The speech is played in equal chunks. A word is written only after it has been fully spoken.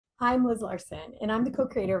I'm Liz Larson, and I'm the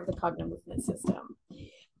co-creator of the Cognomovement system.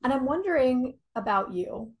 And I'm wondering about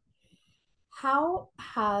you. How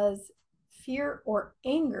has fear or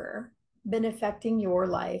anger been affecting your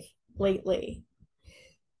life lately?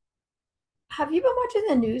 Have you been watching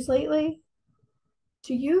the news lately?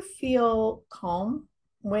 Do you feel calm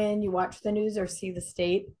when you watch the news or see the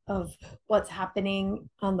state of what's happening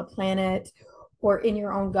on the planet or in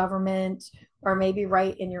your own government or maybe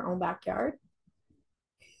right in your own backyard?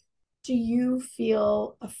 Do you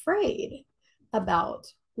feel afraid about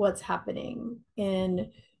what's happening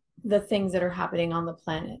in the things that are happening on the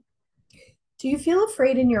planet? Do you feel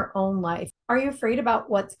afraid in your own life? Are you afraid about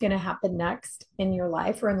what's going to happen next in your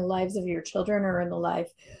life or in the lives of your children or in the life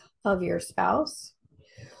of your spouse?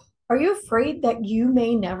 Are you afraid that you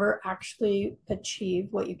may never actually achieve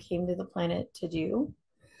what you came to the planet to do?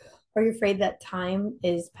 Are you afraid that time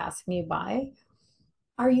is passing you by?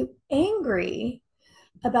 Are you angry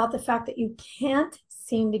about the fact that you can't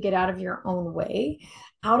seem to get out of your own way,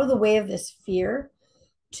 out of the way of this fear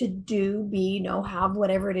to do, be, know, have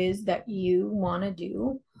whatever it is that you want to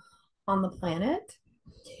do on the planet?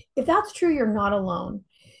 If that's true, you're not alone.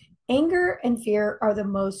 Anger and fear are the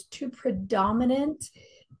most two predominant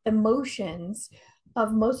emotions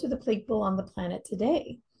of most of the people on the planet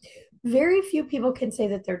today. Very few people can say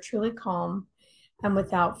that they're truly calm and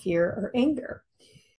without fear or anger.